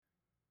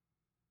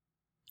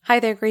Hi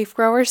there, grief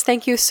growers.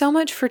 Thank you so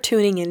much for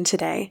tuning in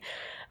today.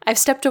 I've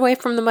stepped away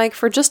from the mic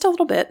for just a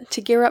little bit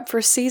to gear up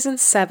for Season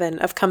 7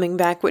 of Coming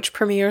Back, which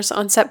premieres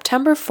on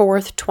September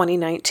 4th,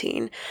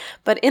 2019.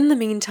 But in the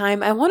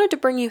meantime, I wanted to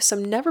bring you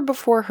some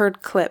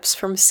never-before-heard clips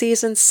from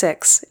Season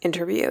 6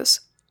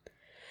 interviews.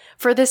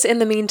 For this In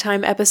the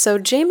Meantime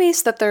episode, J.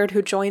 Mace III,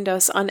 who joined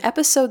us on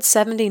episode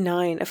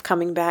 79 of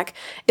Coming Back,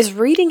 is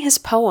reading his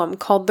poem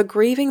called The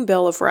Grieving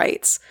Bill of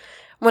Rights.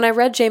 When I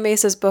read J.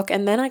 Mace's book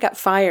and then I got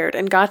fired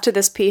and got to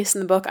this piece in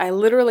the book, I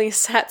literally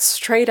sat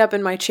straight up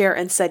in my chair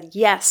and said,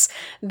 yes,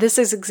 this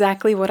is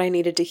exactly what I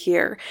needed to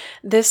hear.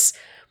 This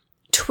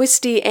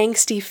twisty,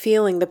 angsty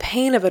feeling, the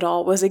pain of it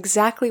all was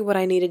exactly what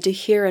I needed to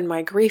hear in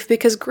my grief,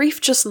 because grief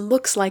just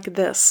looks like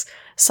this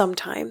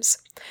sometimes.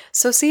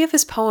 So see if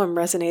his poem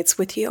resonates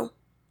with you.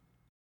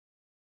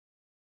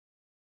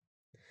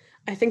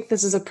 I think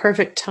this is a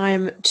perfect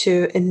time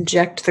to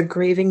inject the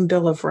Grieving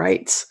Bill of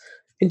Rights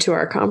into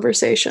our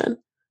conversation.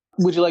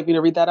 Would you like me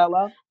to read that out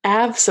loud?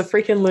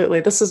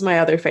 Abso-freaking-lutely. This is my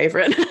other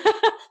favorite.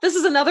 This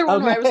is another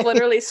one where I was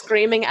literally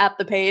screaming at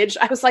the page.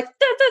 I was like,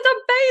 this is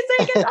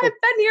amazing! I've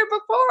been here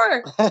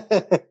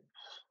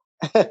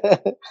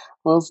before!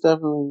 Most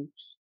definitely.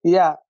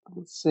 Yeah,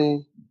 let's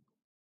see.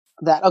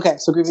 Okay,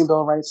 so Grieving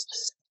Bill of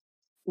Rights.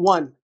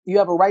 1, you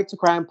have a right to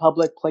cry in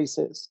public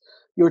places.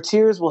 Your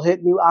tears will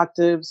hit new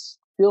octaves.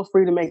 Feel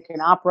free to make an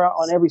opera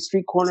on every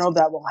street corner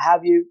that will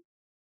have you.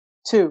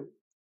 2,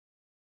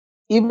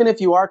 even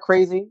if you are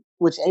crazy,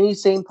 which any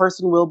sane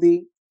person will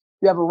be,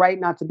 you have a right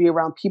not to be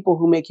around people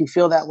who make you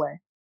feel that way.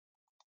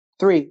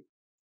 3,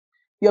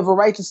 you have a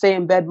right to stay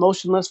in bed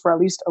motionless for at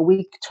least a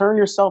week. Turn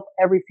yourself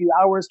every few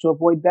hours to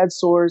avoid bed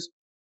sores,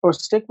 or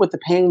stick with the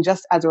pain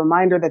just as a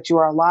reminder that you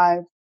are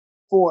alive.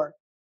 4,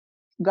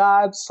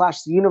 God/the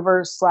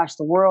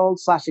universe/the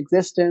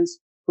world/existence,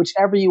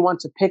 whichever you want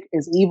to pick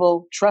is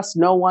evil. Trust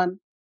no one.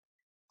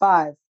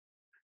 5,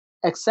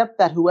 accept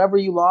that whoever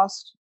you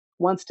lost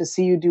wants to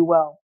see you do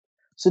well.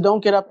 So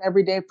don't get up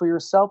every day for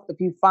yourself. If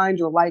you find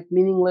your life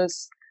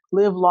meaningless,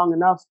 live long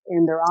enough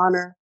in their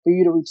honor for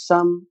you to reach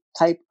some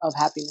type of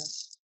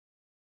happiness.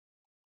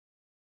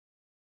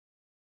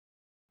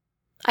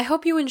 I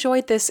hope you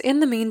enjoyed this In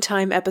the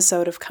Meantime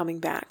episode of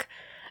Coming Back.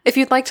 If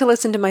you'd like to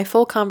listen to my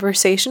full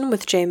conversation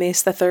with J.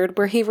 Mace III,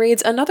 where he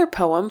reads another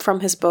poem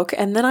from his book,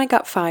 And Then I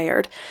Got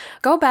Fired,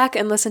 go back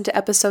and listen to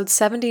episode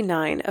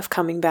 79 of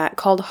Coming Back,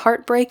 called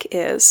Heartbreak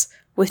Is,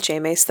 with J.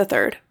 Mace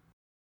III.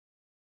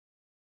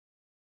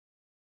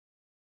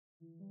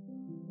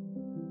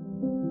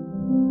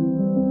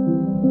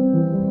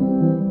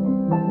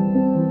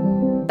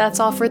 That's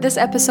all for this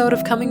episode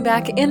of Coming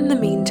Back In the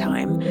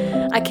Meantime.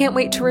 I can't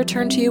wait to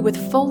return to you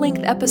with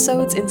full-length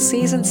episodes in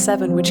Season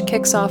 7, which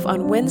kicks off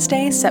on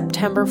Wednesday,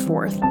 September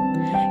 4th.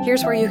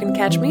 Here's where you can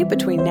catch me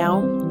between now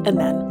and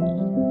then.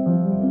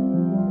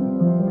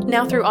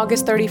 Now through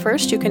August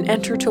 31st, you can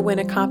enter to win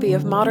a copy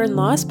of Modern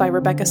Loss by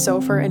Rebecca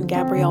Sofer and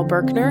Gabrielle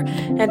Berkner,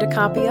 and a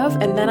copy of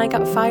And Then I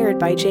Got Fired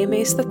by J.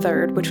 Mace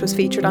III, which was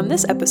featured on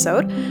this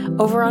episode,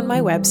 over on my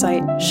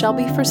website,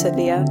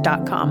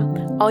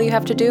 shelbyforsythia.com. All you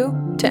have to do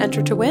to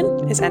enter to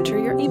win is enter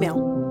your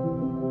email.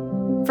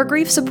 For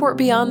grief support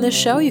beyond this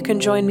show, you can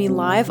join me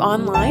live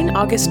online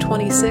August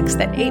 26th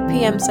at 8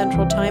 p.m.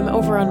 Central Time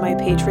over on my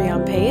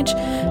Patreon page.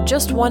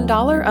 Just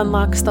 $1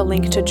 unlocks the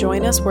link to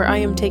join us, where I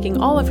am taking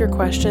all of your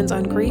questions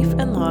on grief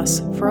and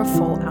loss for a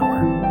full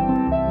hour.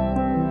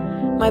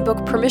 My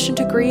book, Permission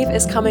to Grieve,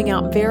 is coming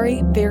out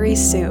very, very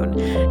soon.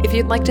 If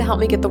you'd like to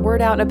help me get the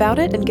word out about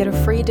it and get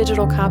a free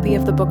digital copy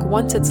of the book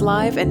once it's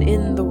live and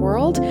in the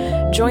world,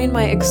 join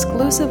my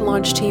exclusive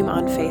launch team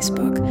on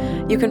Facebook.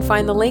 You can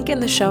find the link in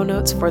the show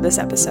notes for this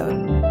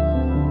episode.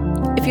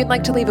 If you'd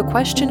like to leave a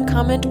question,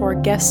 comment, or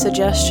guest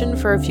suggestion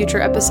for a future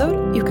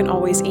episode, you can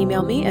always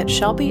email me at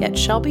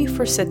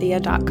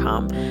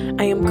shelby@shelbyforsythia.com.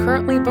 I am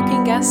currently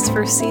booking guests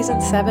for Season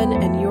 7,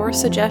 and your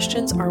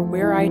suggestions are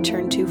where I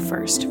turn to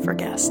first for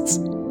guests.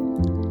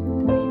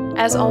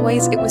 As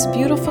always, it was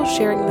beautiful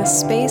sharing this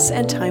space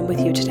and time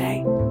with you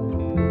today.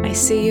 I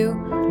see you,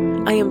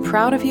 I am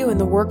proud of you and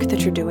the work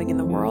that you're doing in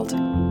the world,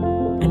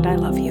 and I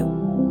love you.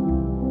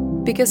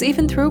 Because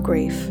even through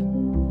grief,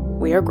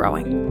 we are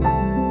growing.